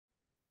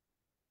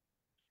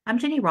I'm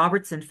Ginny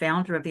Robertson,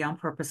 founder of the On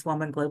Purpose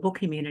Woman Global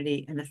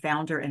Community and the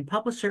founder and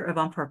publisher of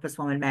On Purpose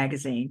Woman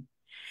magazine.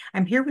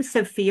 I'm here with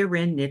Sofia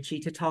Wren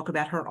Nitchie to talk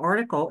about her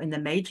article in the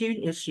May-June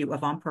issue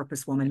of On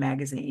Purpose Woman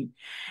magazine.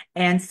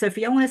 And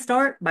Sophia, I want to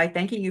start by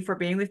thanking you for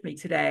being with me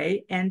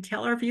today and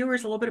tell our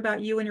viewers a little bit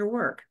about you and your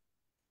work.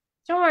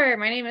 Sure.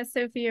 My name is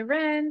Sofia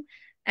Wren,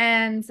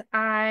 and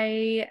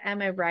I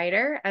am a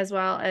writer as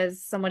well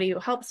as somebody who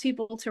helps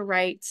people to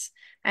write.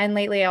 And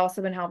lately, I've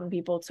also been helping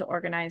people to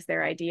organize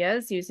their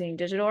ideas using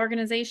digital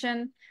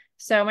organization.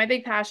 So my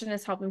big passion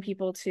is helping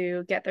people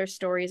to get their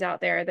stories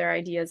out there, their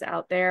ideas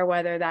out there,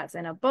 whether that's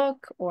in a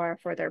book or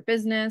for their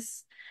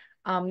business.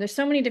 There's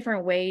so many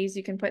different ways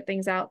you can put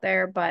things out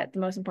there, but the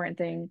most important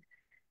thing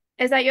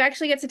is that you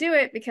actually get to do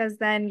it because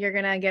then you're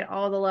gonna get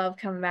all the love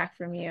coming back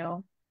from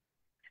you.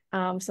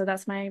 So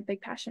that's my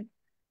big passion.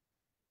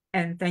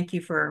 And thank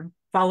you for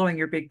following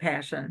your big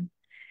passion.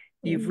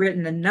 You've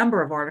written a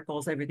number of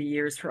articles over the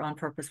years for On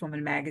Purpose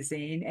Woman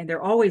magazine, and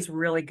they're always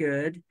really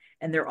good.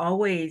 And they're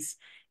always,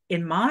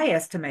 in my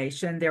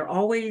estimation, they're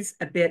always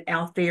a bit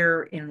out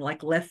there in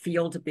like left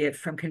field a bit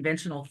from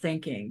conventional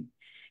thinking.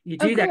 You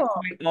Oh, do that cool.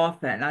 quite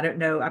often. I don't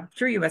know. I'm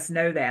sure you must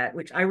know that,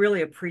 which I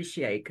really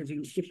appreciate because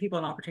you give people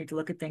an opportunity to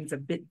look at things a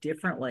bit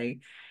differently.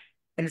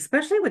 And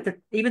especially with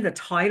even the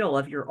title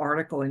of your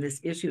article in this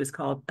issue is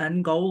called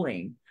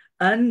Ungoaling,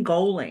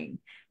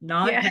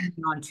 not Yeah. hanging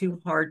on too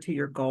hard to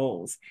your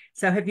goals.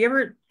 So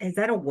is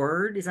that a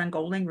word? Is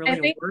ungoaling I really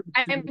a think word? Did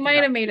I you make it might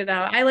up? have made it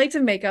up. I like to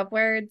make up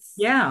words.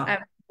 Yeah.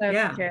 That's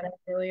Yeah. good.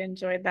 I really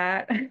enjoyed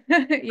that.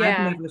 I've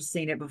Yeah. never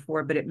seen it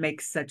before, but it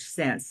makes such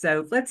sense.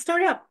 So let's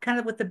start out kind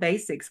of with the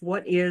basics.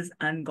 What is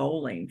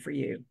ungoaling for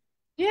you?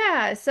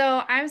 Yeah.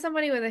 So I'm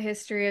somebody with a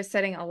history of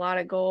setting a lot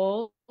of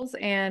goals.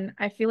 And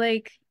I feel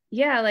like,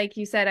 yeah, like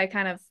you said, I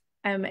kind of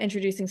am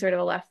introducing sort of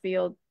a left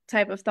field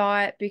type of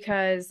thought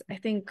because I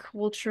think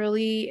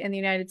culturally in the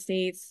United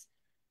States,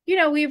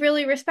 we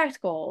really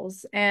respect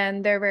goals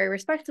and they're very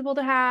respectable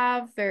to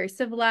have, very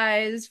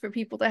civilized for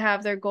people to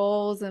have their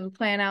goals and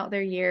plan out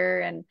their year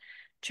and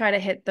try to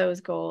hit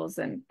those goals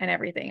and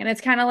everything. And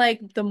it's kind of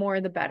like the more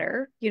the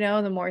better,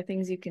 the more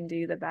things you can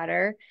do, the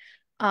better.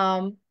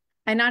 Um,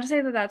 and not to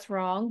say that that's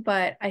wrong,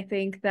 but I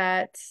think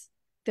that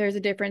there's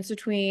a difference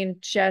between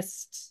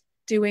just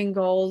doing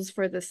goals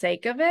for the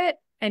sake of it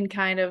and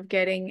kind of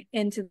getting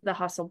into the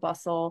hustle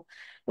bustle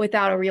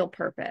without a real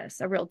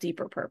purpose, a real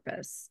deeper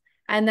purpose.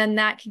 And then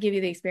that can give you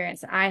the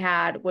experience that I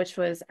had, which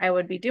was I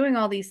would be doing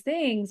all these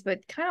things,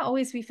 but kind of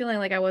always be feeling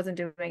like I wasn't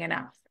doing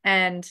enough.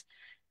 And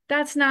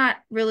that's not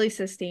really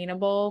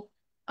sustainable.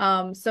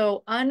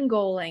 So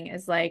ungoaling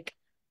is like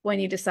when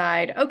you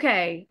decide,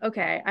 okay,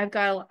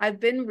 I've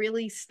been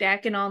really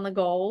stacking on the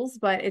goals,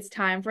 but it's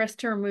time for us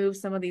to remove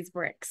some of these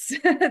bricks.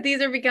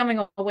 These are becoming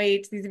a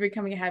weight, these are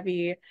becoming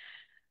heavy.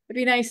 It'd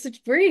be nice to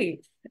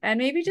breathe and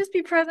maybe just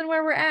be present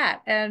where we're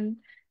at. And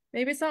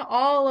maybe it's not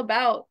all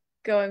about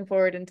going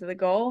forward into the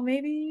goal.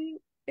 Maybe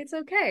it's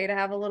okay to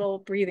have a little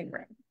breathing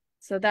room.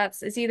 So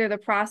it's either the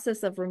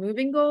process of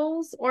removing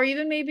goals or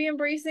even maybe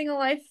embracing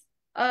a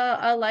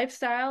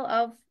lifestyle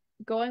of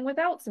going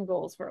without some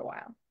goals for a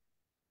while,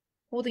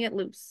 holding it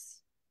loose.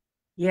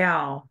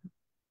 Yeah.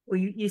 Well,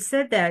 you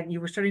said that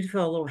you were starting to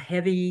feel a little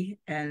heavy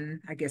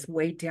and I guess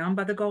weighed down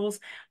by the goals.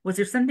 Was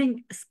there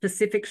something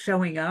specific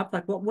showing up?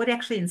 Like what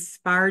actually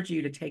inspired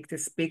you to take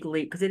this big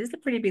leap? Because it is a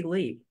pretty big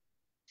leap.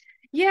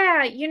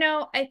 Yeah,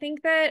 I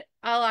think that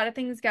a lot of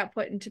things got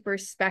put into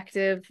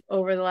perspective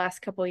over the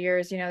last couple of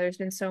years. There's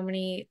been so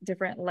many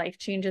different life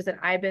changes that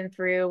I've been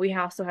through. We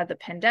also had the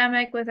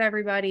pandemic with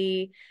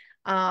everybody.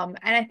 And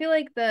I feel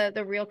like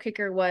the real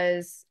kicker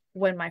was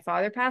when my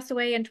father passed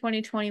away in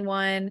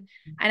 2021.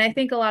 And I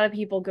think a lot of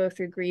people go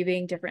through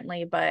grieving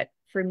differently, but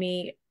for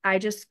me, I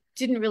just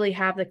didn't really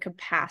have the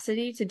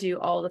capacity to do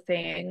all the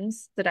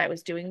things that I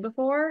was doing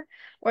before,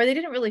 or they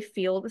didn't really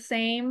feel the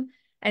same.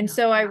 And Yeah.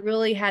 so I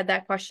really had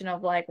that question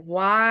of like,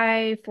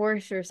 why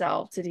force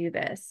yourself to do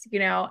this?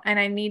 And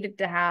I needed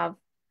to have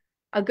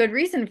a good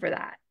reason for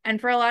that. And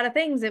for a lot of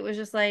things, it was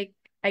just like,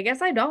 I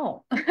guess I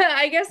don't.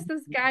 I guess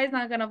the sky's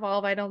not going to fall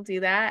if I don't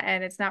do that.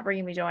 And it's not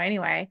bringing me joy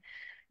anyway.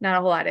 Not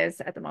a whole lot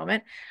is at the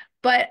moment.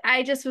 But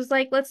I just was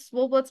like, let's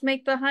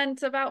make the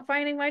hunt about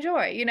finding my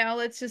joy.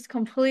 Let's just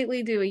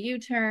completely do a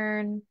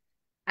U-turn.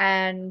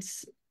 And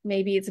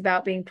maybe it's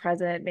about being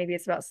present. Maybe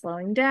it's about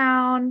slowing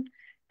down.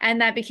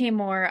 And that became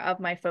more of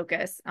my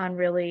focus on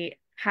really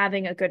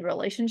having a good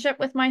relationship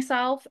with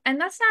myself. And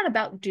that's not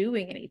about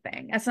doing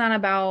anything. That's not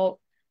about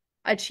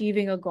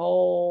achieving a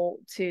goal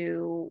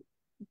to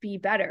be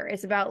better.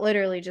 It's about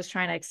literally just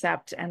trying to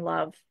accept and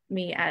love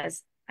me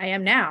as I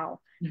am now.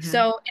 Mhm.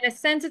 So, in a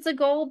sense, it's a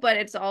goal, but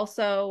it's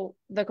also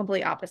the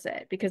complete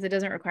opposite because it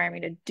doesn't require me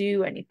to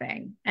do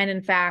anything. And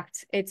in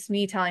fact, it's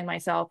me telling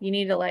myself, you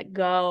need to let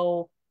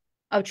go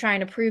of trying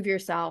to prove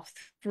yourself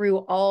through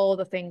all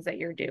the things that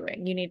you're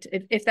doing. You need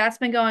to, if that's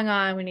been going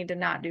on, we need to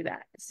not do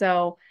that.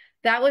 So,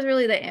 that was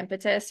really the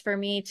impetus for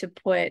me to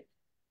put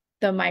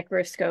the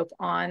microscope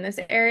on this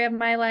area of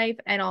my life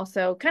and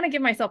also kind of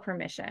give myself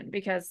permission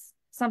because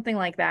something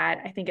like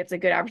that. I think it's a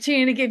good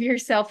opportunity to give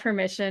yourself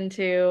permission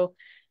to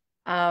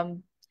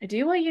um,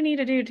 do what you need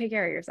to do to take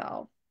care of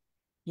yourself.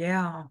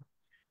 Yeah.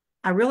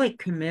 I really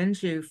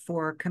commend you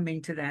for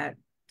coming to that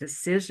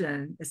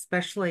decision,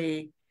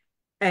 especially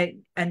at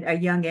a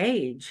young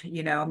age.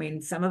 I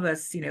mean, some of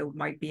us,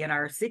 might be in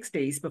our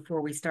 60s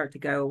before we start to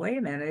go, wait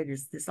a minute,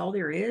 is this all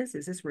there is?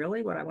 Is this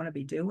really what I want to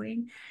be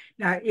doing?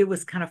 Now, it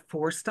was kind of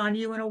forced on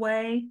you in a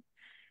way.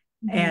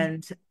 Mhm.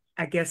 And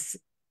I guess,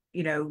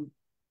 you know,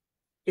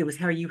 it was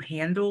how you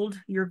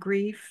handled your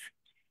grief.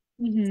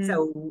 Mhm.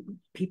 So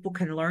people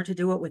can learn to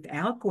do it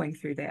without going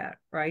through that,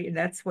 right? And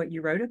that's what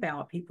you wrote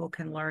about. People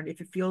can learn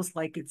if it feels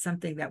like it's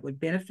something that would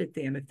benefit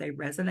them, if they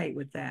resonate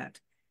with that.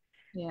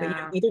 But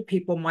Yeah. other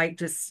people might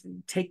just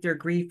take their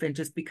grief and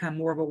just become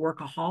more of a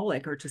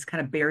workaholic or just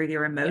kind of bury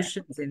their Yeah.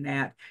 emotions in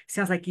that.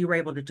 Sounds like you were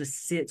able to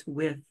just sit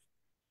with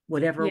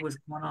whatever Yeah. was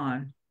going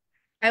on.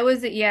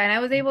 Yeah, and I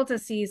was able to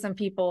see some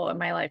people in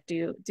my life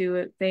do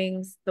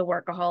things the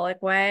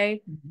workaholic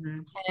way,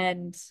 Mhm.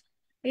 and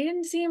they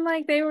didn't seem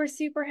like they were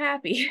super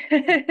happy.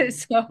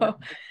 So,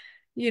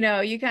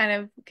 you kind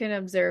of can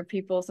observe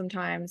people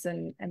sometimes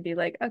and be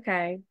like,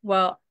 okay,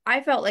 well,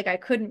 I felt like I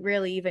couldn't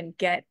really even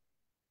get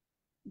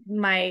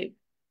my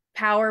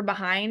power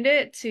behind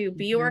it to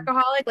be a Mhm.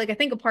 workaholic. Like I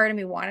think a part of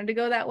me wanted to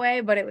go that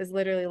way, but it was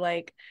literally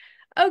like,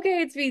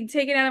 okay, it's being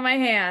taken out of my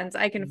hands.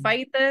 I can Mhm.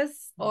 fight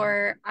this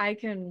or I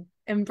can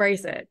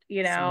embrace it.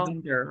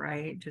 Surrender,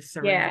 right? Just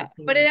Yeah. surrender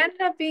to But it it.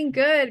 ended up being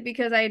good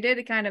because I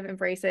did kind of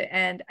embrace it.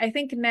 And I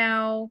think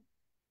now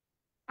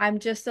I'm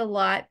just a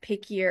lot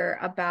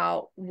pickier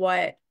about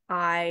what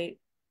I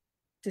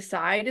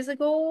decide is a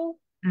goal.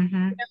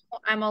 Hmm.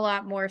 I'm a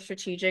lot more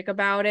strategic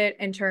about it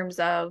in terms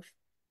of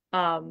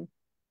um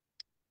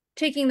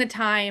taking the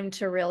time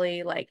to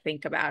really like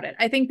think about it.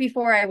 I think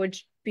before I would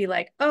be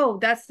like, "Oh,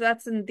 that's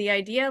the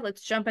idea.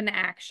 Let's jump into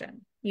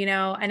action."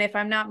 And if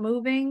I'm not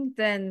moving,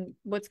 then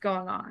what's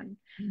going on?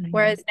 Hmm.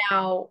 Whereas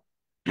now,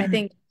 I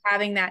think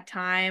having that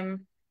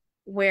time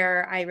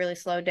where I really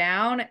slow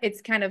down,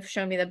 it's kind of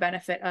shown me the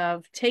benefit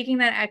of taking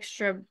that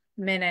extra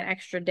minute,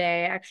 extra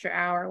day, extra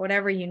hour,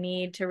 whatever you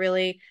need to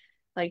really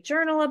like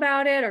journal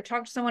about it or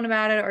talk to someone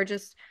about it or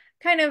just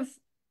kind of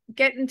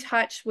get in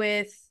touch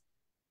with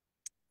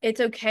it's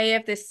okay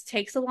if this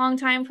takes a long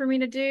time for me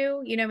to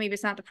do. Maybe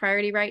it's not the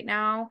priority right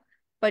now,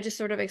 but just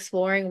sort of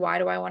exploring why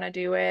do I want to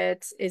do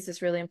it? Is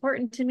this really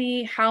important to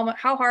me? How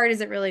hard is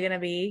it really going to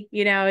be?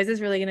 Is this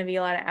really going to be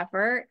a lot of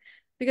effort?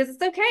 Because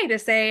it's okay to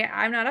say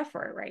I'm not up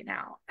for it right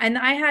now. And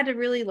I had to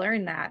really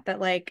learn that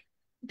like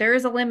there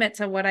is a limit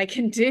to what I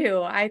can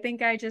do. I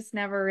think I just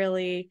never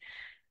really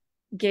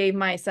gave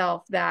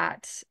myself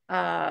that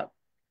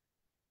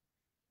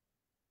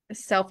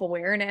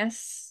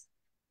self-awareness.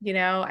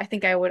 I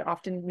think I would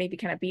often maybe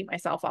kind of beat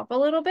myself up a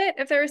little bit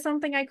if there was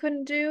something I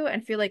couldn't do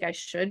and feel like I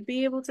should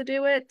be able to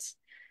do it.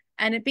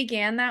 And it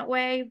began that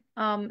way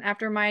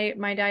after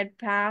my dad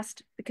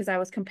passed because I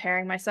was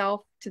comparing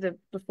myself to the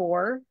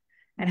before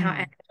and how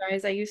Hmm.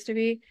 energized I used to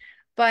be.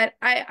 But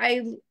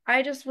I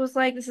just was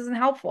like, this isn't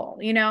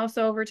helpful.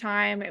 So over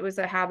time, it was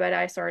a habit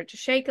I started to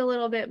shake a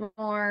little bit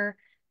more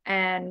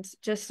and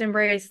just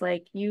embrace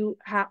like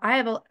I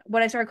have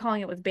what I started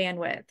calling it was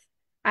bandwidth.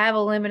 I have a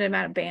limited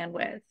amount of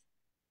bandwidth.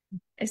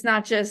 It's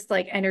not just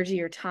like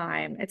energy or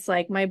time. It's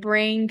like my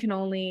brain can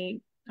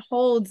only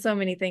hold so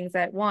many things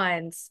at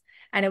once.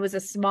 And it was a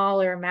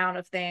smaller amount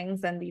of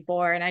things than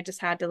before. And I just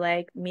had to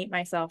like meet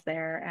myself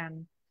there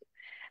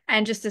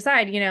and just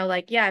decide,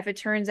 like, yeah, if it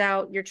turns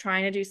out you're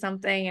trying to do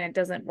something and it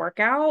doesn't work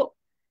out,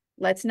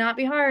 let's not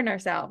be hard on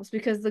ourselves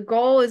because the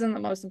goal isn't the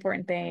most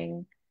important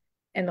thing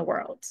in the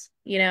world.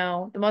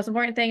 The most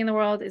important thing in the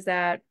world is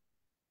that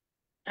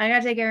I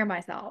gotta take care of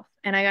myself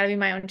and I gotta be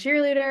my own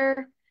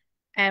cheerleader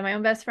and my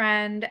own best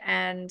friend.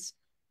 And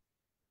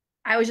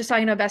I was just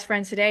talking to a best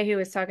friend today who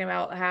was talking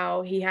about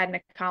how he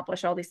hadn't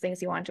accomplished all these things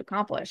he wanted to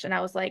accomplish. And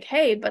I was like,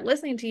 hey, but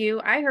listening to you,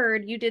 I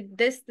heard you did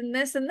this and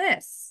this and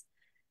this.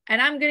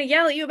 And I'm gonna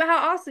yell at you about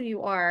how awesome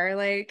you are.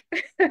 Like,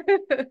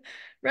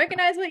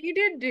 recognize what you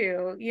did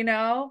do,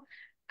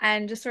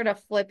 and just sort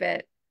of flip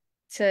it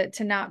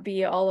to not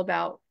be all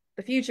about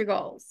the future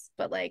goals,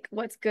 but like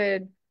what's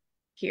good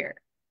here.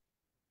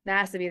 That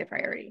has to be the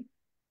priority.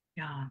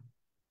 Yeah.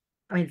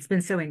 I mean, it's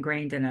been so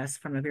ingrained in us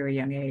from a very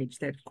young age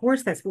that, of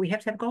course, that's we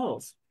have to have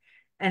goals.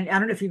 And I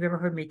don't know if you've ever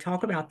heard me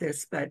talk about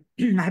this, but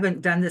I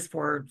haven't done this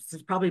for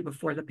since probably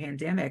before the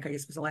pandemic. I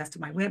guess was the last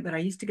time I went, but I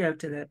used to go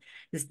to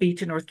this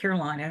beach in North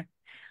Carolina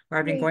where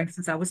I've been Yeah. going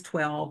since I was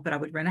 12, but I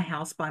would rent a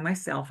house by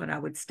myself and I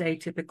would stay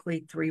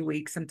typically 3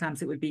 weeks.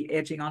 Sometimes it would be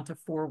edging onto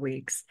 4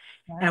 weeks.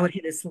 And I Wow. would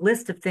have this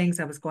list of things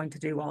I was going to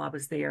do while I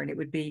was there. And it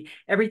would be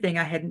everything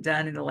I hadn't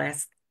done in the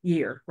last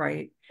year,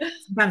 right?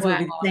 Sometimes it would Wow.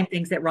 be the same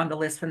things that were on the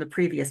list from the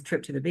previous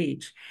trip to the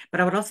beach.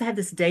 But I would also have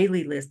this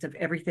daily list of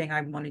everything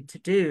I wanted to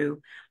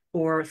do,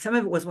 or some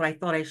of it was what I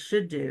thought I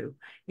should do.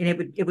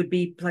 And it would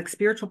be like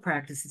spiritual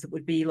practices. It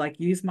would be like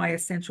use my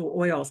essential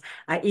oils.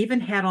 I even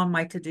had on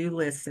my to-do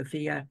list,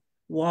 Sophia,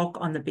 walk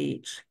on the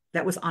beach.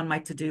 That was on my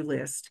to-do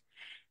list.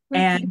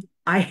 Really? And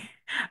I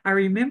I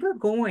remember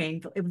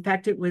going, in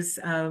fact, it was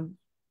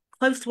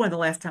close to one of the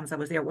last times I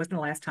was there. It wasn't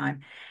the last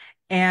time.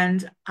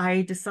 And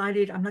I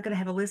decided I'm not going to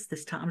have a list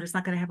this time. I'm just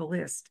not going to have a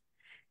list.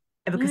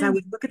 And because I Mm,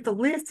 would look at the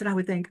list and I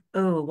would think,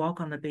 oh, walk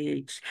on the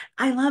beach.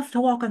 I love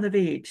to walk on the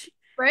beach.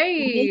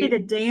 I needed right. a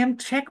damn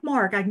check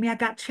mark. I mean, I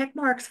got check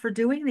marks for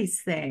doing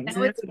these things.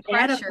 Now And it it's would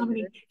add up how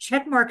many pressure.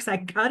 check marks I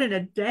got in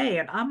a day.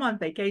 And I'm on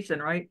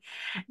vacation, right?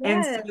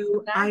 And Yes,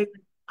 so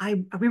exactly. I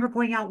remember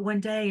going out one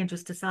day and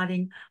just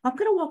deciding, I'm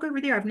going to walk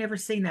over there. I've never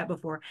seen that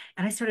before.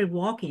 And I started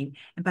walking.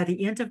 And by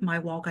the end of my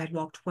walk, I'd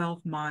walked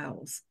 12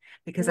 miles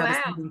because I was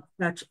Wow. having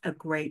such a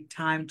great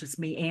time just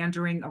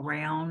meandering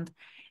around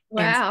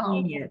and Wow.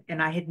 seeing it.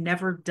 And I had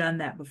never done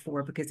that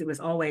before because it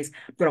was always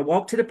I'm going to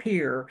walk to the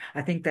pier.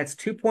 I think that's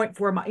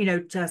 2.4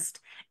 miles,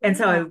 just. And Yeah.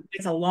 so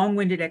it's a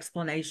long-winded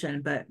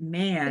explanation, but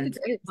It's a man,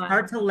 great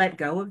start one. to let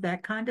go of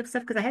that kind of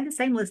stuff because I had the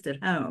same list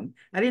at home.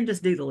 I didn't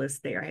just do the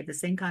list there. I had the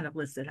same kind of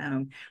list at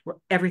home where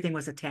everything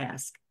was a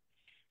task.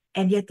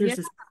 And yet Yeah. there's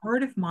this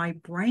part of my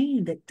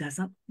brain that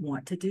doesn't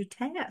want to do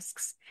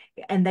tasks.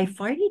 And they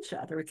fight each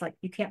other. It's like,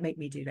 you can't make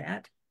me do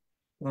that.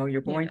 Well,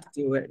 you're Yeah. going to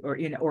do it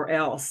or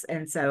else.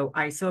 And so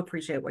I so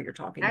appreciate what you're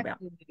talking about.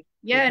 Exactly.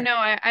 Yeah, Yeah. no,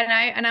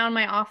 I on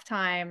my off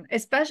time,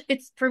 especially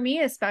it's for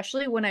me,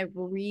 especially when I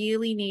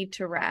really need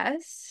to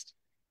rest,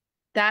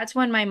 that's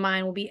when my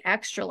mind will be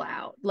extra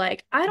loud.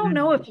 Like, I don't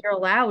know Mhm. if you're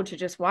allowed to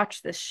just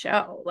watch this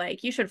show.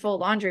 Like, you should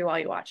fold laundry while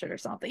you watch it or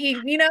something.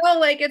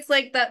 Like it's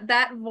like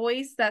that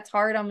voice that's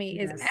hard on me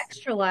is Yes.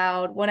 extra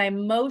loud when I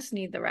most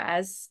need the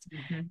rest.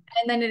 Mhm.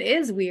 And then it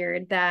is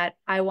weird that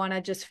I want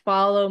to just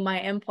follow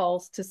my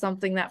impulse to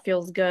something that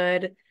feels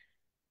good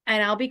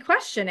and I'll be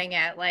questioning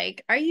it.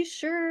 Like, are you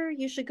sure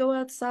you should go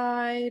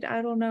outside?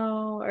 I don't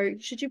know. Or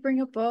should you bring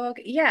a book?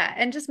 Yeah.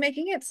 And just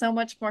making it so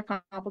much more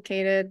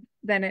complicated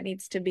than it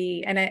needs to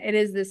be. And it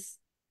is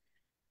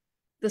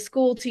the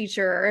school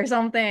teacher or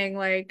something.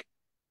 Like,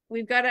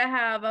 we've got to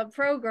have a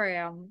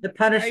program. The Are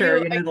Punisher,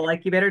 you, the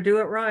like, you better do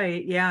it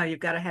right. Yeah, you've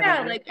got to have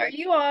yeah, a like, are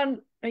you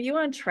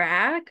on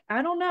track?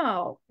 I don't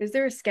know. Is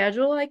there a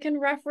schedule I can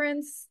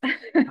reference?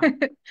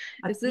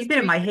 Is this you've been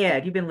in pre? my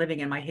head. You've been living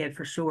in my head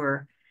for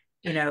sure.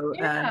 A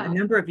Yeah.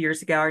 number of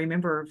years ago, I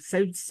remember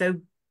so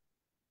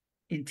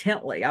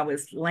intently. I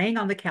was laying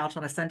on the couch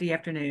on a Sunday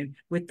afternoon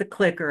with the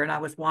clicker, and I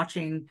was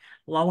watching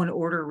Law and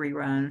Order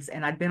reruns,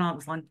 and I'd been on it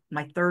was on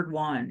my third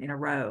one in a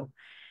row.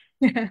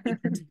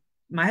 And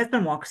my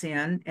husband walks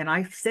in, and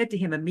I said to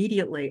him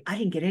immediately, "I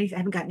didn't get anything. I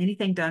haven't gotten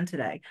anything done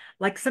today."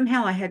 Like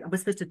somehow I was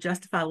supposed to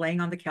justify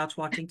laying on the couch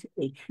watching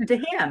TV to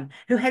him,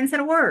 who hadn't said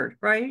a word,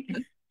 right?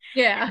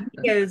 Yeah.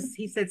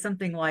 He said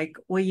something like,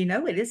 "Well,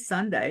 it is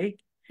Sunday."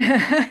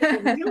 I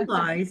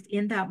realized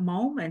in that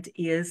moment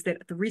is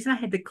that the reason I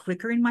had the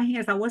clicker in my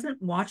hands, I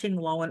wasn't watching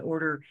Law and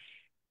Order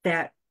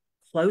that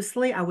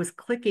closely. I was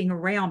clicking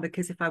around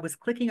because if I was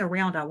clicking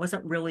around, I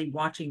wasn't really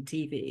watching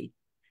TV.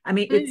 I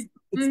mean, it's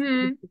the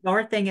Mm-hmm.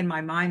 bizarre thing in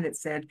my mind that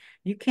said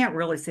you can't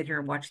really sit here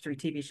and watch three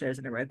TV shows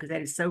in a row because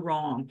that is so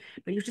wrong.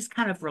 But you're just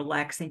kind of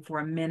relaxing for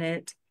a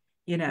minute,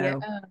 you Yeah.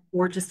 know,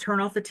 or just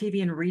turn off the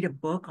TV and read a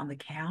book on the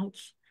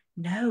couch.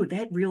 No,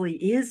 that really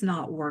is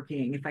not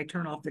working. If I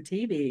turn off the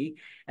TV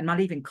and not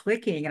even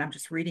clicking and I'm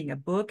just reading a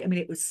book, I mean,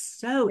 it was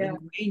so Yeah.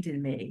 ingrained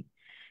in me.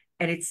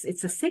 And it's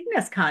a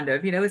sickness kind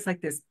of, it's like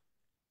this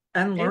It,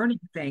 unlearning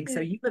thing. So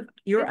you're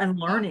it's tough.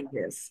 unlearning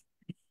this.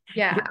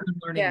 You're Yeah.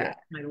 unlearning Yeah. this.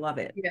 I love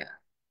it. Yeah.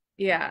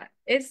 Yeah.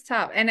 It's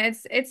tough. And I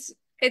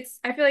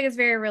feel like it's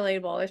very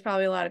relatable. There's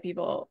probably a lot of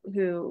people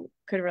who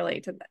could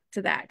relate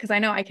to that because I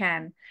know I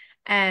can.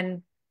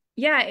 And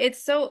yeah,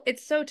 it's so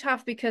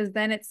tough because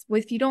then it's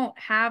if you don't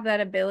have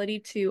that ability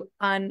to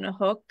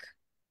unhook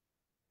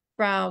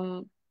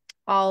from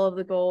all of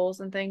the goals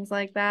and things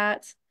like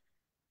that,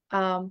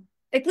 um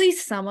at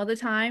least some of the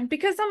time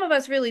because some of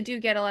us really do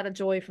get a lot of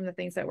joy from the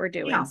things that we're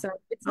doing, Yeah. so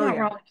it's Oh not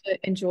yeah. wrong to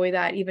enjoy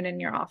that even in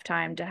your off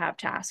time to have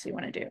tasks you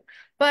want to do,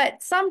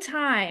 but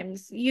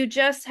sometimes you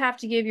just have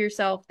to give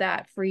yourself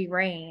that free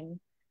reign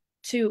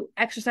to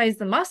exercise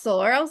the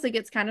muscle or else it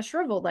gets kind of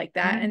shriveled like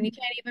that and you Mhm.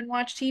 can't even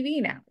watch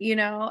TV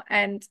now,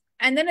 and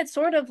then it's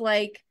sort of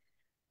like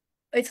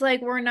it's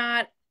like we're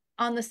not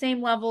on the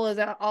same level as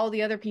all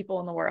the other people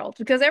in the world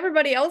because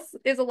everybody else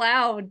is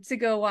allowed to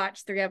go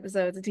watch 3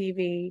 episodes of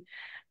TV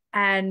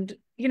and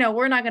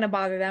we're not going to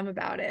bother them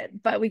about it,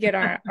 but we get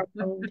our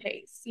own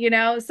pace.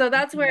 So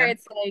that's where Yeah.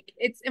 it's like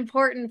it's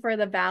important for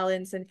the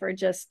balance and for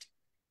just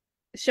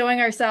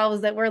showing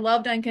ourselves that we're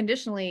loved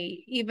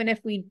unconditionally even if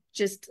we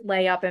just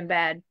lay up in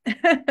bed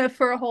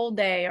for a whole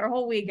day or a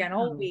whole weekend, a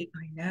whole No, week.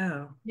 I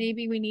know.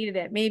 Maybe we needed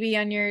it. Maybe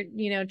on your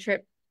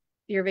trip,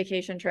 your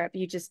vacation trip,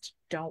 you just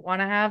don't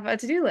want to have a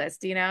to-do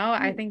list.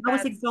 I think I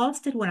was that's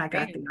exhausted when I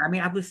got great. there. I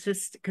mean, I was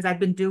just because I'd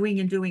been doing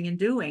and doing and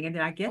doing, and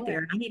then I get Oh, there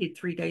and I needed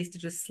 3 days to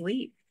just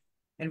sleep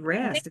and I think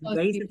rest and most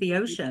gaze at people the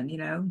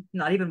ocean,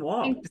 not even I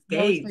walk, think just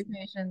most gaze.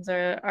 vacations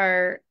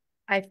are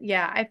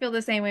I feel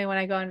the same way when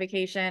I go on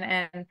vacation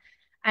and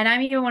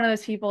I'm even one of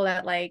those people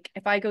that like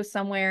if I go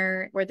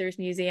somewhere where there's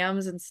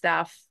museums and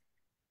stuff,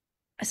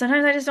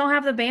 sometimes I just don't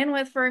have the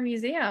bandwidth for a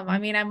museum. I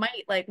mean, I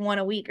might like one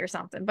a week or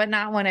something, but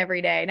not one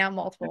every day, not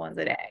multiple ones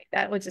a day.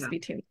 That would just Yeah. be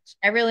too much.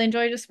 I really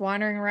enjoy just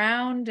wandering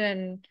around,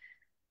 and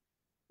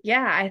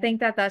yeah, I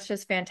think that that's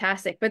just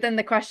fantastic. But then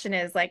the question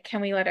is like,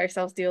 can we let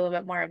ourselves do a little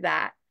bit more of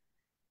that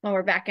when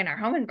we're back in our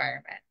home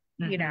environment,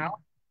 you know?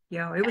 Hmm.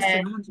 Yeah, it was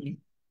And challenging. It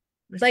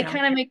was like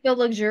challenging. kind of make feel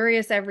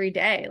luxurious every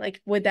day.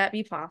 Like, would that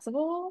be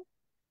possible?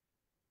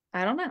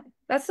 I don't know.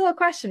 That's still a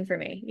question for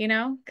me,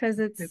 because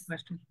Good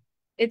question.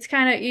 it's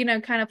kind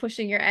of, kind of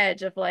pushing your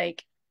edge of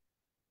like,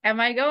 am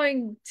I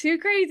going too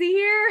crazy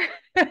here?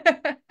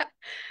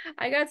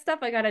 I got stuff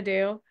I gotta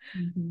do.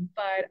 Hmm.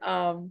 But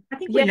I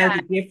think we yeah, know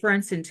the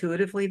difference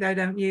intuitively, though,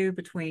 don't you,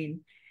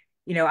 between,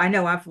 I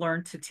know I've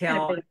learned to kind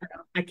of tell, figure it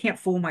out. I can't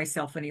fool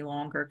myself any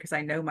longer because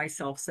I know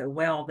myself so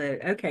well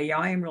that, okay, yeah,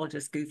 I am really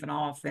just goofing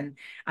off and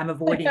I'm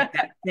avoiding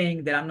that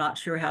thing that I'm not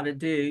sure how to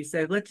do.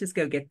 So let's just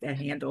go get that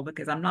handle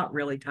because I'm not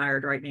really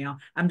tired right now.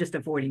 I'm just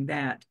avoiding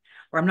that.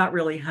 Or I'm not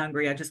really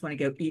hungry. I just want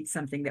to go eat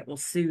something that will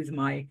soothe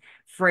my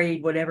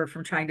frayed whatever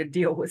from trying to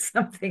deal with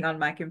something on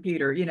my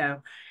computer. I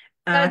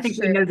That's think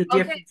we true. know the Okay.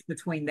 difference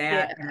between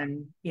that Yeah.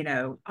 and,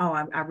 oh,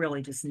 I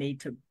really just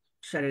need to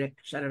shut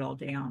it all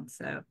down.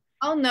 So,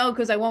 I'll know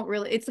because I won't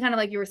really, it's kind of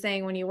like you were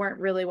saying when you weren't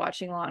really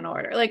watching Law and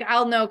Order. Like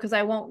I'll know because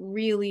I won't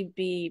really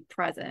be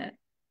present,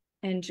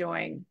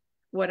 enjoying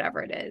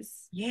whatever it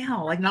is. yeah,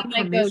 like I think not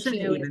my permission to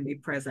go-to is even be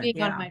present.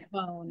 being on Yeah, my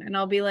phone, and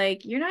I'll be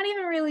like, "You're not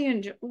even really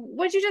enjoy.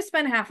 What'd you just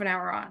spend half an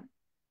hour on?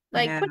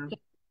 I Like, know.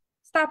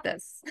 stop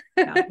this."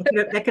 Yeah,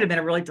 that could have been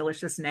a really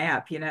delicious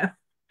nap. Yeah,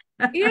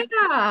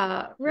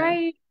 Yeah.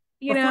 right.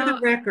 You Well, for the know,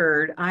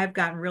 record, I've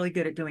gotten really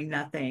good at doing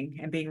nothing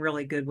and being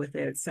really good with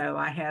it. So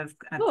I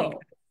think,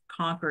 cool.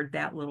 conquered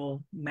that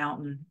little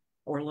mountain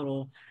or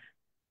little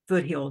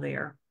foothill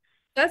there.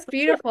 That's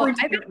Let's get more beautiful.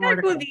 into I think your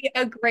that would article. be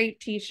a great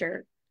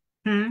t-shirt.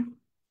 Hmm?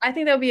 I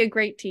think that would be a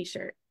great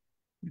t-shirt.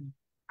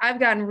 I've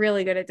gotten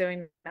really good at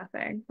doing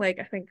nothing. Like,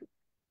 I think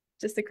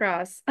just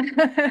across.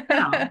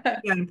 Yeah,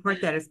 yeah,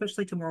 impart that,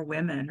 especially to more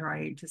women,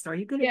 right? Just, are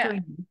you good at Yeah.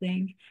 doing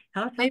anything?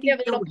 How do Maybe you have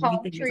a feel little when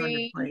palm anything is on your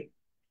tree. plate?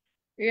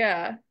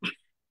 Yeah.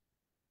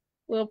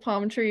 Little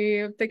palm tree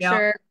Yeah,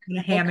 picture, in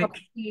a a cup hammock.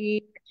 of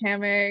tea,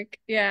 hammock.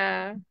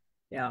 Yeah.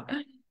 Yeah.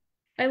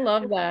 I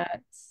love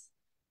that.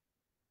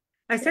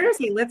 I started Yeah.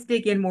 to say, let's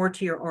dig in more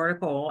to your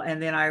article.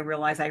 And then I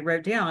realized I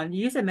wrote down,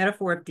 use a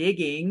metaphor of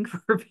digging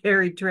for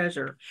buried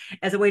treasure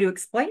as a way to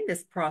explain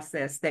this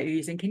process that you're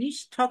using. Can you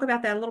talk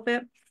about that a little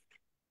bit?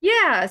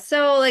 Yeah.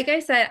 So like I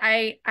said,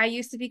 I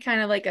used to be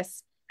kind of like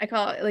I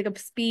call it like a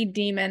speed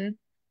demon.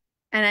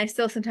 And I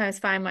still sometimes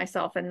find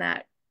myself in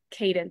that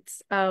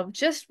cadence of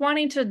just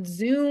wanting to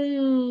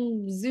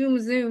zoom, zoom,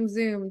 zoom,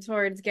 zoom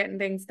towards getting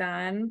things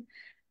done.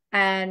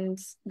 And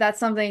that's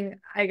something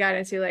I got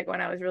into like when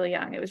I was really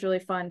young. It was really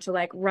fun to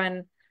like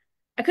run.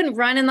 I couldn't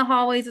run in the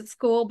hallways at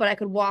school, but I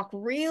could walk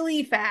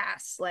really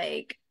fast,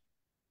 like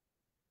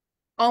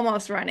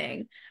almost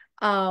running.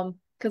 Because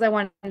I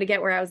wanted to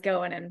get where I was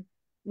going and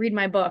read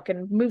my book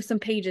and move some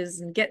pages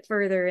and get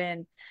further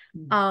in.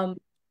 Um,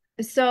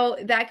 so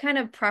that kind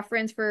of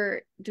preference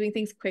for doing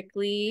things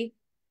quickly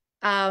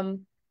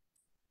um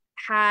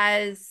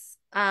has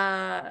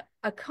a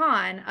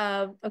con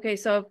of okay,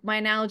 so my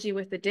analogy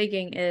with the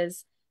digging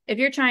is if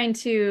you're trying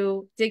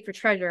to dig for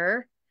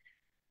treasure,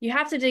 you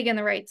have to dig in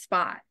the right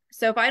spot.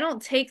 So if I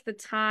don't take the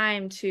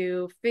time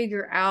to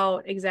figure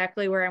out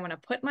exactly where I want to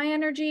put my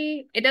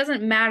energy, it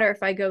doesn't matter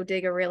if I go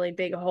dig a really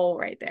big hole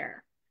right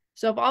there.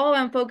 So if all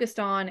I'm focused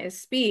on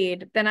is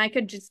speed, then I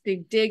could just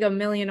dig a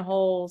million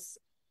holes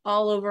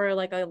all over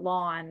like a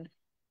lawn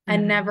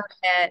and Mm-hmm. never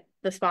hit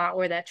the spot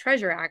where that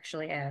treasure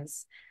actually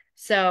is.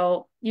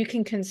 So you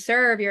can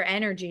conserve your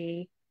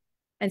energy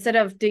instead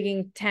of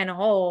digging 10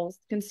 holes,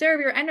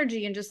 conserve your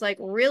energy and just like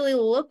really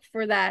look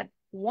for that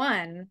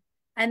one.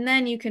 And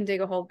then you can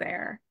dig a hole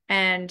there.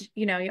 And,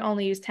 you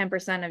only use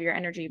 10% of your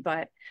energy,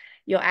 but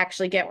you'll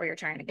actually get where you're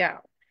trying to go.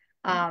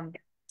 Yeah.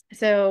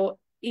 So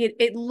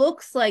it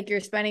looks like you're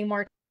spending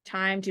more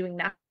time doing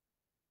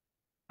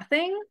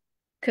nothing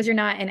because you're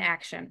not in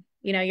action.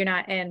 You're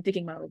not in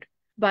digging mode,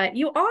 but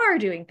you are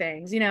doing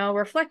things,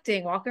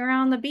 reflecting, walking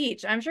around the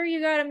beach. I'm sure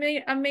you got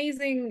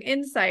amazing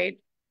insight,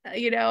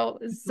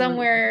 Absolutely.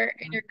 somewhere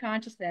in Yeah. your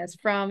consciousness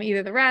from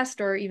either the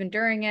rest or even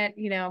during it.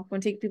 When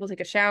people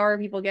take a shower,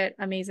 people get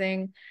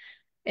amazing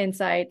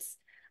insights.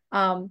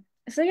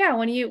 So yeah,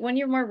 when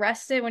you're more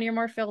rested, when you're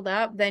more filled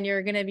up, then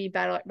you're gonna be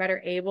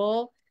better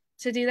able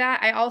to do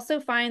that. I also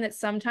find that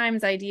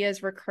sometimes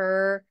ideas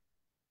recur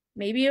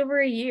maybe over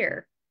a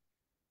year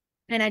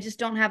and I just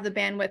don't have the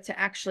bandwidth to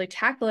actually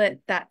tackle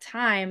it that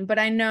time. But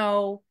I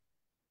know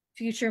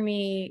future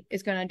me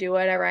is going to do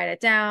it. I write it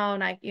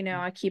down. I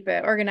keep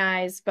it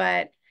organized,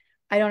 but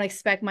I don't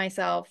expect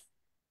myself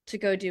to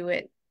go do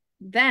it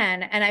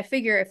then. And I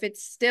figure if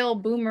it's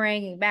still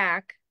boomeranging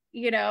back,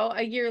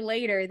 a year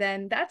later,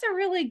 then that's a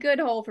really good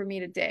hole for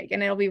me to dig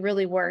and it'll be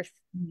really worth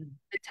Mm.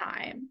 the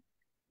time,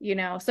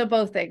 So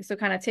both things. So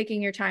kind of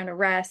taking your time to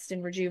rest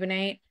and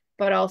rejuvenate,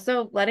 but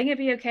also letting it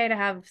be okay to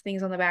have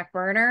things on the back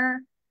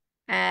burner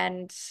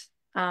and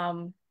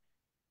um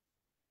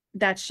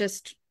that's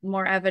just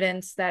more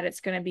evidence that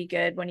it's going to be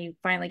good when you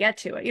finally get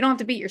to it. You don't have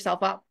to beat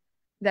yourself up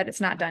that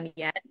it's not done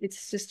yet.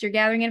 It's just you're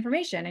gathering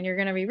information and you're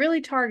going to be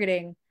really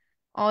targeting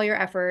all your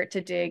effort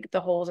to dig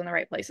the holes in the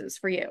right places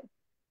for you.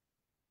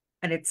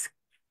 And it's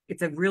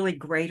a really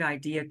great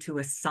idea to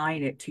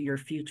assign it to your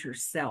future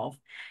self.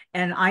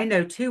 And I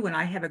know too, when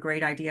I have a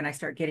great idea and I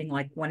start getting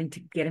like wanting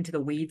to get into the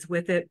weeds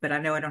with it, but I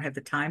know I don't have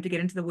the time to get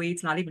into the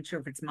weeds, not even sure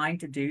if it's mine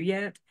to do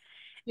yet.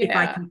 If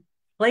I Yeah. can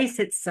place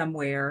it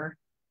somewhere,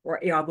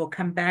 or I will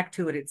come back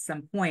to it at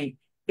some point,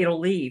 it'll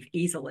leave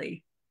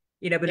easily.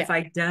 But Yeah. if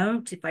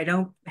I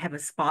don't have a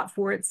spot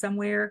for it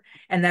somewhere,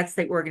 and that's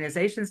the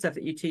organization stuff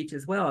that you teach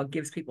as well, it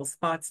gives people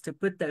spots to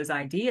put those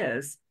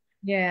ideas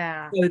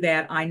Yeah. so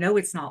that I know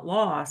it's not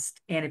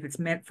lost. And if it's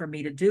meant for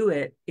me to do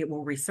it, it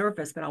will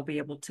resurface, but I'll be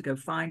able to go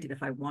find it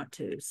if I want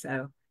to.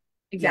 So,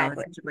 yeah,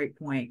 that's Exactly. such a great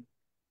point.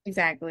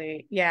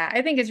 Exactly. Yeah.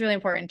 I think it's really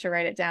important to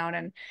write it down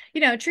and,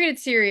 treat it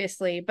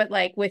seriously, but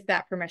like with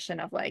that permission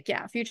of like,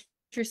 yeah, future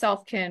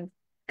self can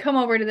come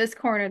over to this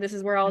corner. This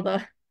is where all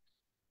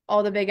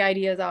the big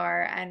ideas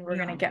are. And we're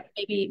gonna Yeah.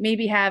 get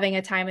maybe having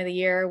a time of the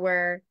year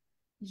where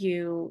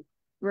you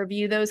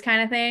review those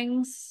kind of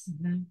things,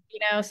 Mhm.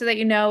 so that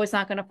it's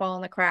not gonna fall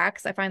in the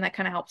cracks. I find that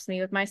kind of helps me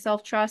with my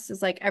self-trust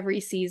is like every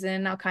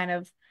season I'll kind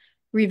of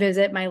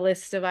revisit my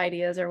list of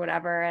ideas or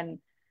whatever. And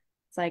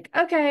it's like,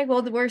 okay,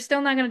 well, we're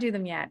still not going to do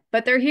them yet,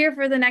 but they're here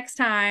for the next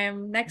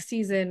time. Next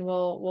season,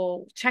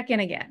 we'll check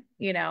in again.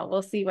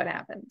 We'll see what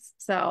happens.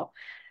 So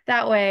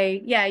that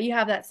way, yeah, you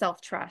have that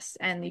self-trust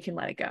and you can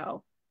let it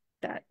go.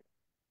 That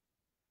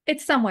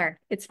it's somewhere.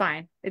 It's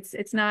fine.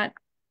 It's not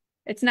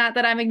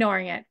that I'm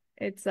ignoring it.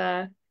 It's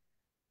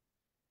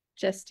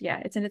just, yeah,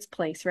 it's in its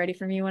place, ready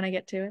for me when I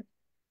get to it.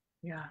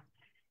 Yeah.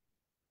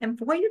 And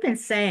for what you've been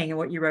saying and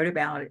what you wrote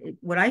about,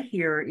 what I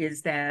hear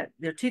is that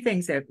there are two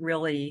things that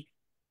really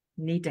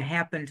need to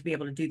happen to be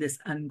able to do this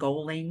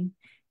ungoaling.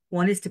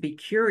 One is to be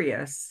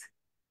curious,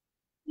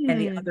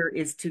 and the Hmm. other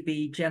is to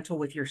be gentle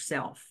with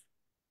yourself.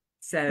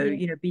 So,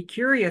 Yeah. be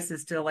curious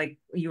as to, like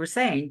you were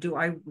saying,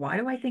 why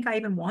do I think I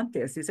even want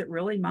this? Is it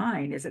really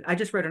mine? I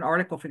just wrote an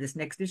article for this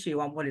next issue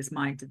on what is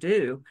mine to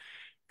do,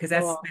 because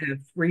that's Cool. been a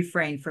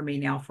refrain for me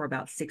now for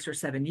about 6 or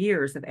 7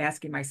 years of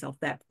asking myself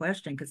that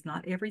question, because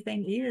not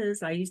everything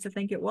is. I used to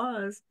think it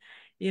was.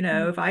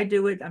 If I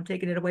do it, I'm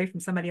taking it away from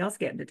somebody else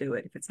getting to do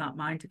it if it's not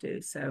mine to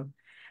do. So,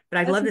 but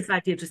I That's love this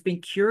idea of just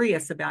being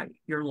curious about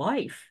your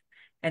life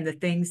and the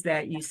things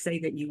that you say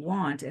that you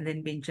want, and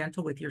then being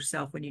gentle with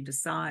yourself when you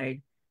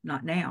decide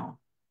not now,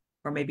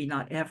 or maybe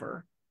not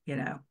ever.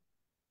 Yeah,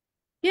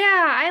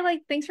 I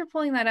like thanks for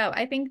pulling that up.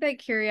 I think that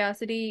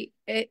curiosity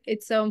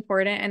it's so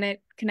important and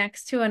it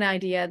connects to an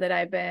idea that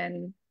I've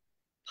been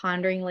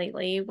pondering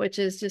lately, which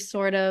is just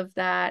sort of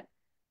that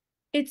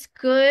it's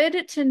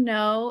good to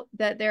know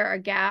that there are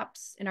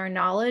gaps in our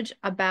knowledge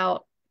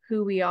about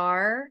who we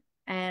are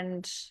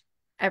and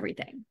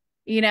everything.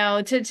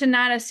 To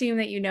not assume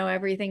that you know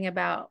everything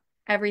about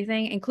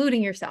everything,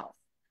 including yourself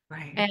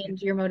Right. and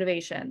your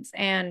motivations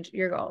and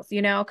your goals,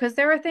 because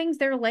there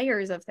are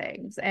layers of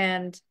things.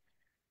 And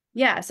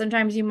yeah,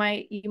 sometimes you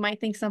might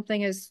think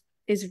something is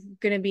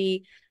going to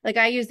be like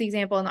I use the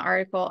example in the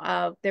article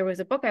of there was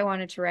a book I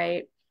wanted to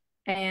write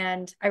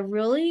and I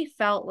really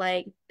felt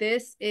like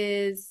this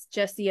is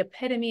just the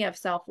epitome of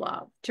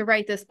self-love to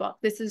write this book.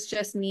 This is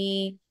just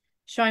me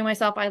showing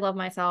myself I love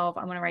myself.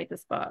 I'm going to write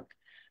this book.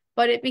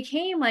 But it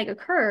became like a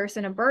curse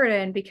and a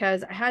burden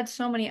because I had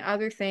so many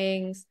other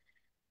things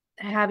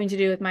having to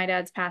do with my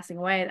dad's passing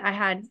away that I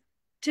had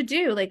to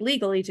do, like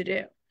legally to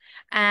do.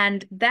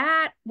 And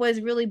that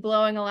was really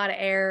blowing a lot of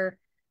air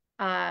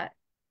uh,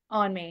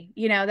 on me.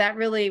 That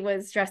really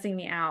was stressing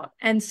me out.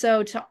 And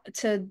so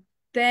to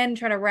then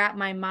try to wrap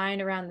my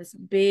mind around this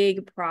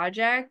big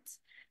project,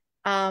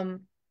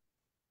 um,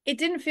 it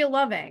didn't feel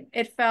loving.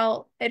 It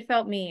felt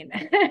mean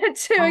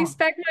to Oh,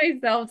 expect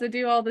myself to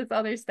do all this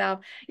other stuff.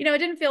 It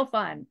didn't feel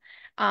fun.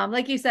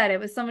 Like you said, it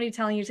was somebody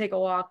telling you to take a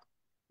walk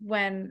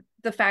when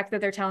the fact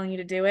that they're telling you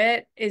to do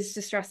it is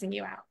just stressing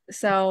you out.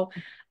 So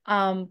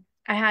I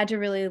had to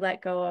really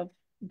let go of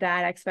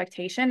that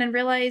expectation and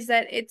realize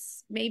that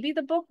maybe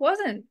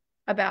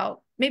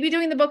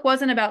doing the book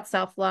wasn't about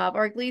self-love,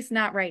 or at least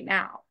not right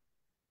now.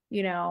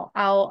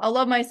 I'll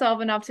love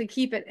myself enough to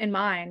keep it in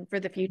mind for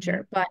the mhm.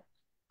 future. But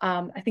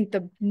I think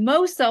the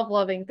most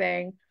self-loving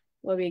thing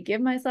will be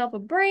give myself a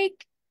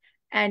break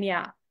and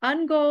yeah,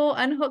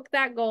 unhook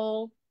that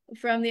goal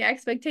from the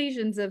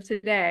expectations of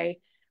today.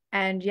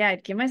 And yeah,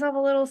 give myself a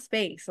little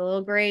space, a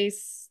little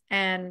grace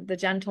and the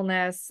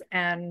gentleness.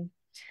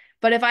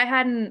 But if I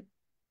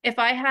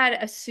had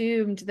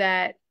assumed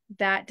that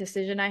that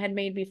decision I had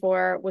made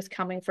before was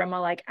coming from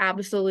a like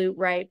absolute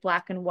right,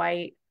 black and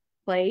white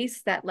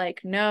place, that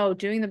like, no,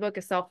 doing the book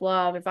is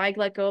self-love. If I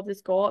let go of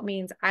this goal, it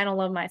means I don't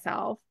love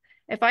myself.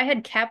 If I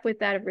had kept with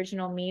that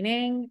original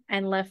meaning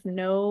and left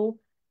no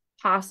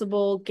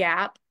possible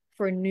gap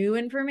for new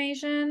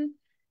information,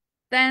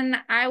 then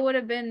I would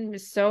have been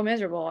so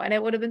miserable. And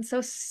it would have been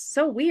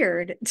so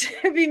weird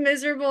to be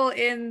miserable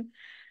in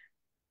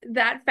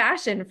that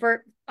fashion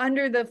for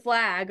under the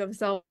flag of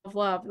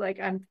self-love, like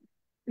I'm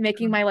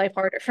making my life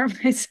harder for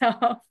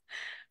myself.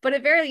 But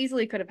it very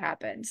easily could have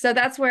happened. So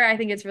that's where I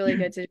think it's really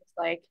good to just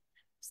like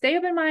stay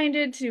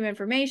open-minded to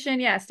information.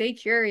 Yeah, stay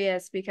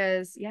curious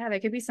because yeah, there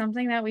could be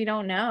something that we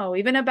don't know,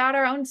 even about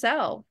our own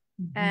self.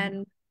 Mhm.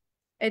 And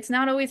it's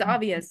not always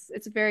obvious.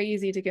 It's very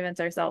easy to convince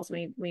ourselves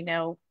we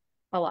know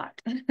a lot.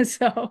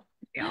 So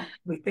Yeah,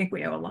 we think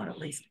we know a lot at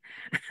least.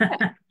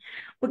 yeah.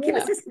 Well, give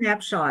us Yeah. a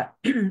snapshot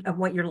of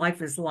what your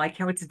life is like,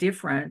 how it's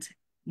different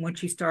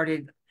once you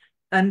started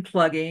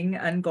unplugging,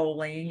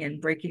 ungoaling,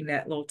 and breaking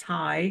that little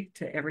tie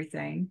to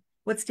everything.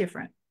 What's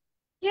different?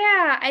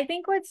 Yeah, I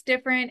think what's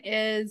different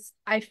is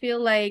I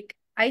feel like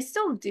I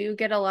still do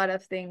get a lot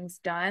of things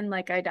done.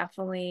 Like I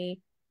definitely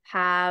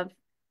have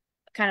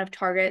kind of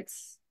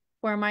targets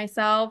for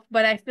myself,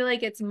 but I feel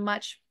like it's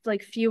much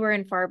like fewer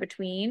and far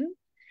between.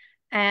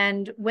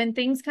 And when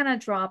things kind of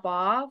drop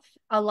off,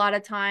 a lot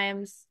of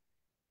times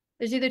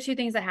there's either two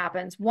things that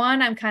happens.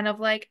 One, I'm kind of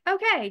like,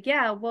 okay,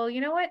 yeah, well,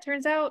 you know what?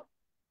 Turns out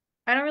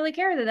I don't really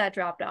care that that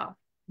dropped off.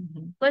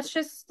 Mhm. Let's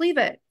just leave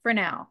it for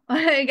now.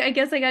 I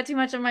guess I got too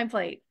much on my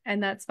plate,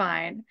 and that's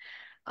fine.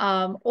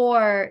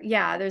 Or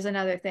yeah, there's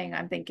another thing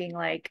I'm thinking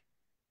like,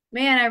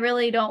 man, I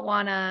really don't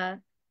want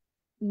to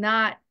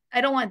not I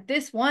don't want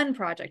this one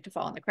project to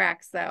fall in the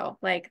cracks though.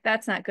 Like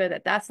that's not good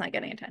that that's not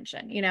getting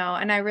attention, you know?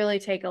 And I really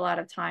take a lot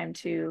of time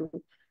to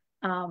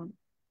um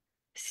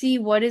see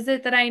what is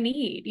it that I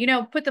need, you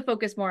know, put the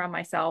focus more on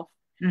myself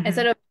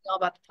instead Mhm. of all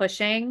about the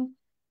pushing,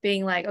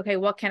 being like, okay,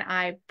 what can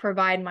I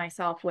provide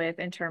myself with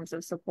in terms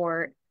of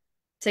support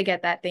to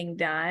get that thing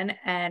done?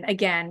 And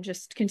again,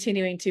 just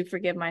continuing to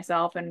forgive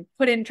myself and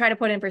try to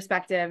put in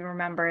perspective and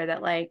remember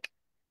that like,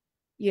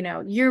 you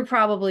know, you're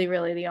probably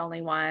really the only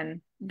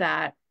one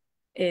that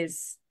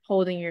is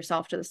holding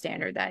yourself to the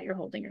standard that you're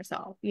holding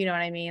yourself. You know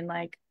what I mean?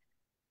 Like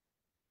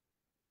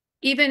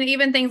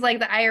even things like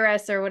the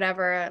IRS or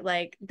whatever,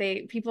 like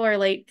people are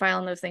late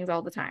filing those things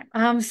all the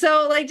time.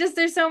 So like just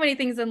there's so many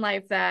things in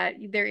life that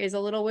there is a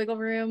little wiggle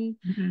room.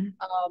 Mhm.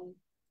 Um,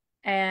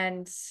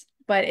 and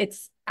but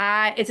it's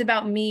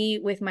about me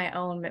with my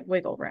own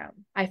wiggle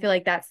room. I feel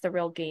like that's the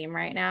real game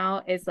right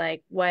now is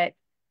like what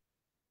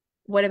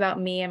about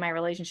me and my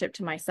relationship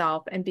to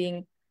myself and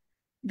being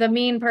the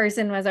mean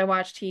person as I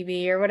watch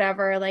TV or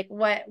whatever, like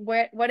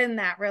what in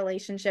that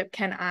relationship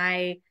can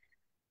I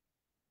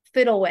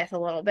fiddle with a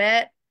little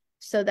bit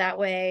so that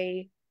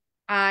way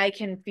I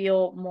can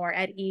feel more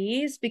at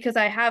ease because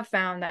I have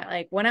found that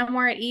like when I'm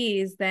more at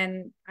ease,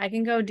 then I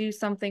can go do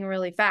something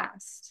really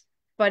fast.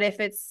 But if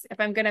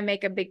I'm going to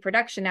make a big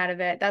production out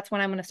of it, that's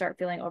when I'm going to start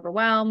feeling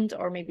overwhelmed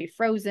or maybe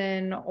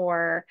frozen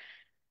or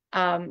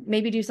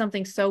maybe do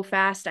something so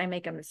fast I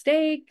make a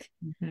mistake,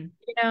 Mhm.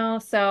 you know?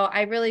 So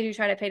I really do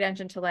try to pay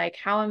attention to like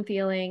how I'm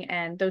feeling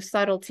and those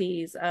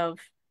subtleties of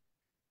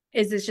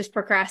is this just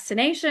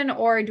procrastination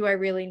or do I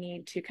really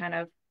need to kind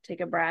of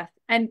take a breath?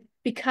 And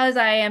because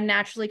I am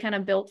naturally kind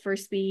of built for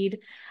speed,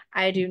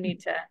 I do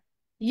need to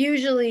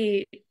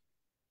usually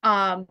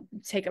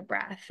take a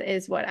breath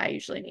is what I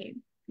usually need.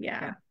 Yeah.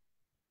 Yeah.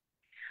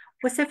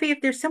 Well, Sophie,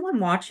 if there's someone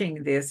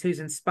watching this who's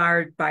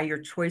inspired by your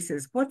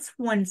choices, what's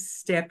one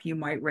step you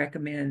might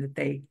recommend that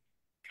they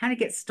kind of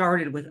get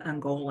started with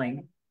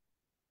ungoaling?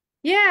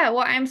 Yeah,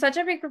 well, I'm such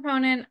a big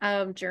proponent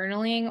of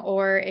journaling,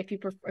 or if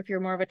you're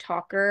more of a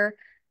talker,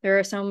 there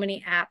are so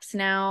many apps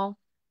now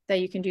that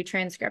you can do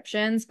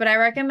transcriptions. But I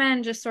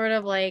recommend just sort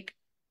of like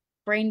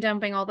brain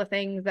dumping all the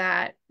things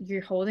that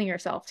you're holding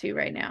yourself to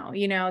right now,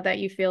 you know, that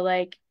you feel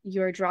like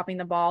you're dropping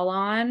the ball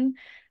on,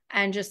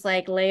 and just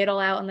like lay it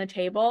all out on the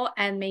table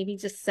and maybe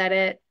just set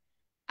it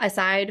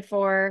aside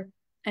for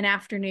an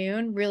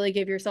afternoon, really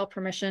give yourself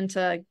permission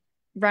to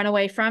run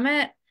away from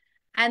it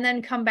and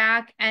then come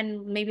back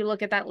and maybe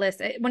look at that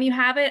list. When you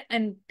have it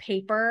in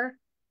paper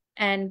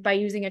and by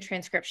using a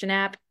transcription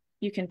app,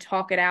 you can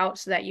talk it out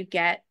so that you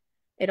get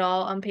it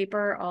all on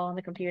paper, all on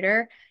the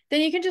computer.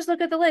 Then you can just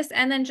look at the list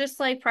and then just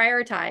like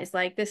prioritize,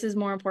 like this is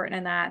more important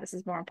than that, this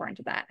is more important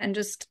to that, and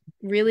just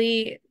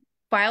really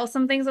file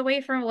some things away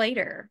for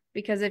later.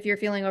 Because if you're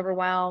feeling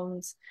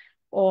overwhelmed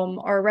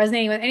or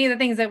resonating with any of the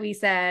things that we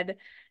said,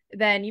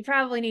 then you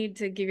probably need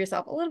to give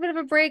yourself a little bit of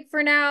a break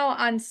for now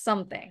on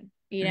something,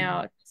 you Mhm.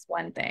 know, it's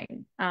one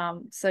thing.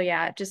 So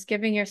yeah, just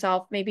giving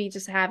yourself maybe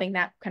just having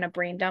that kind of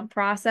brain dump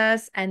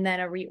process and then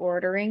a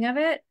reordering of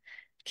it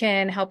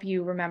can help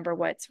you remember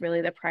what's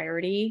really the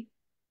priority.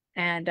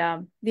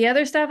 And the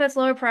other stuff that's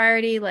lower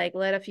priority, like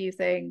let a few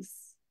things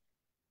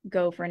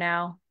go for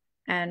now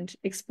and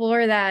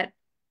explore that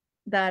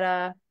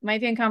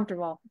might be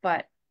uncomfortable,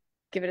 but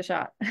give it a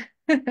shot.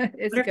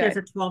 It's What if there's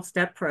good. a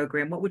 12-step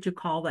program? What would you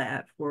call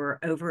that for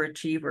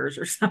overachievers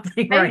or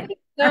something, I right? think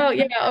so.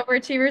 Yeah,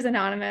 Overachievers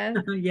Anonymous.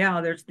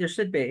 Yeah, there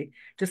should be.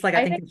 Just like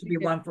I I think think there should we be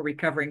could, one for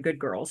recovering good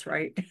girls,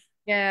 right?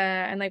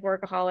 yeah, and like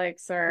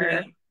workaholics Yeah.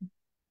 or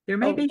There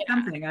may oh be yeah,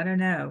 something, I don't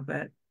know,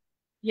 but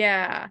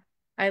yeah,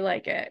 I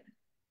like it.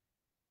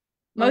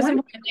 I Most want to,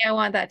 importantly, I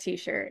want that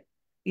t-shirt.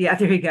 yeah,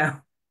 there you go.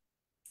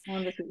 I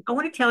want the I t-shirt.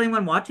 want to tell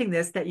anyone watching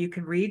this that you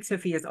can read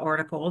Sophia's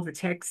article, the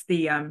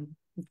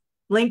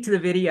link to the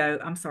video.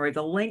 I'm sorry,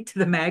 the link to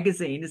the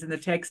magazine is in the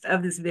text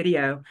of this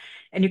video.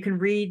 And you can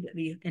read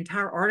the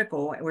entire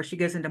article where she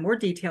goes into more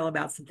detail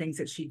about some things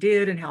that she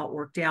did and how it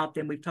worked out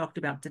than we've talked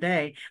about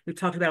today. We've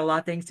talked about a lot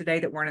of things today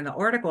that weren't in the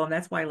article. And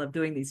that's why I love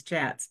doing these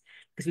chats,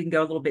 because we can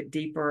go a little bit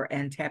deeper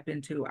and tap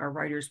into our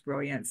writer's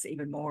brilliance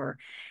even more.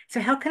 So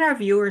how can our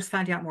viewers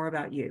find out more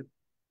about you?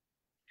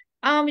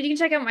 You can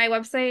check out my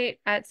website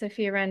at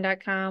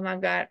sofiawren.com.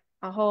 I've got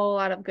a whole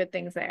lot of good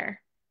things there.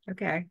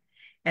 Okay.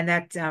 And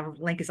that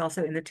link is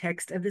also in the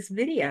text of this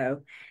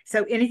video.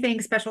 So anything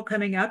special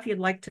coming up you'd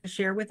like to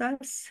share with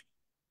us?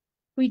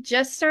 We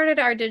just started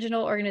our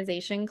digital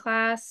organization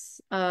class.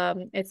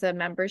 It's a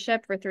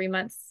membership for 3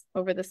 months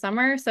over the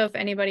summer. So if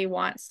anybody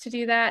wants to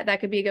do that, that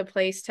could be a good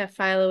place to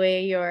file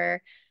away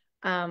your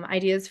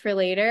ideas for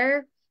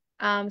later.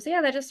 So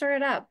yeah, that just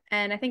started up.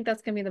 And I think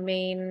that's going to be the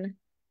main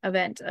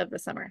event of the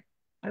summer.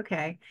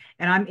 Okay.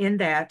 And I'm in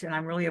that and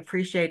I'm really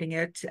appreciating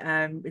it.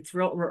 It's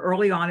real, we're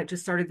early on. It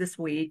just started this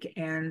week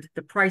and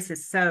the price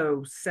is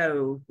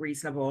so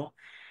reasonable.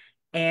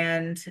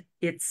 And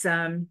it's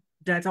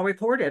all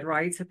recorded,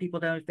 right? So people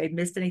don't, if they've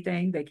missed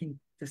anything, they can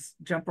just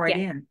jump right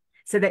Yeah. in.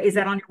 So that is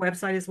Yeah. that on your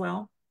website as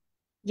well?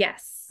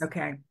 Yes.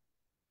 Okay.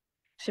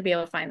 Should be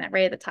able to find that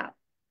right at the top.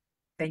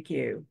 Thank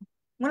you.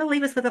 Want to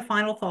leave us with a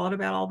final thought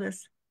about all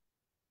this?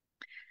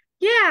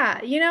 Yeah,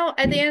 at the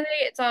end of the day,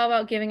 it's all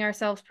about giving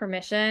ourselves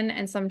permission.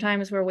 And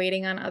sometimes we're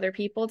waiting on other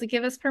people to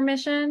give us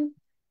permission.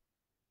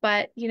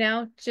 But,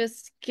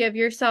 just give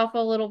yourself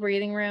a little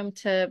breathing room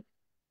to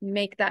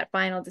make that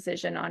final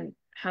decision on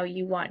how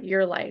you want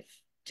your life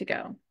to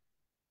go.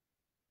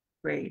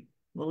 Great.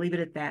 We'll leave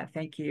it at that.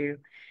 Thank you.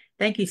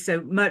 Thank you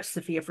so much,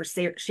 Sophia, for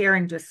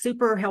sharing just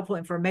super helpful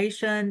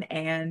information.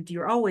 And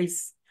you're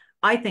always,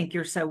 I think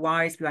you're so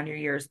wise beyond your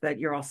years, but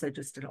you're also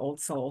just an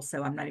old soul.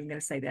 So I'm not even going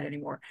to say that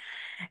anymore.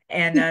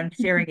 And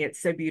sharing it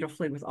so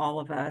beautifully with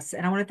all of us.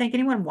 And I want to thank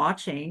anyone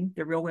watching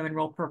the Real Women,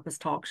 Real Purpose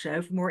talk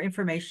show. For more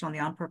information on the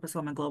On Purpose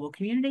Woman Global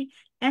Community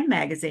and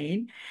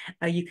magazine,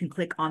 you can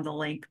click on the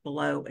link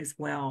below as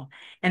well.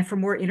 And for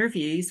more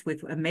interviews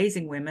with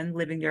amazing women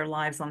living their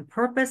lives on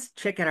purpose,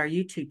 check out our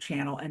YouTube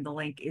channel. And the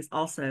link is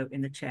also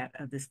in the chat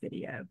of this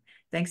video.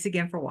 Thanks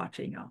again for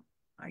watching, y'all.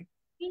 Bye.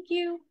 Thank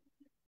you.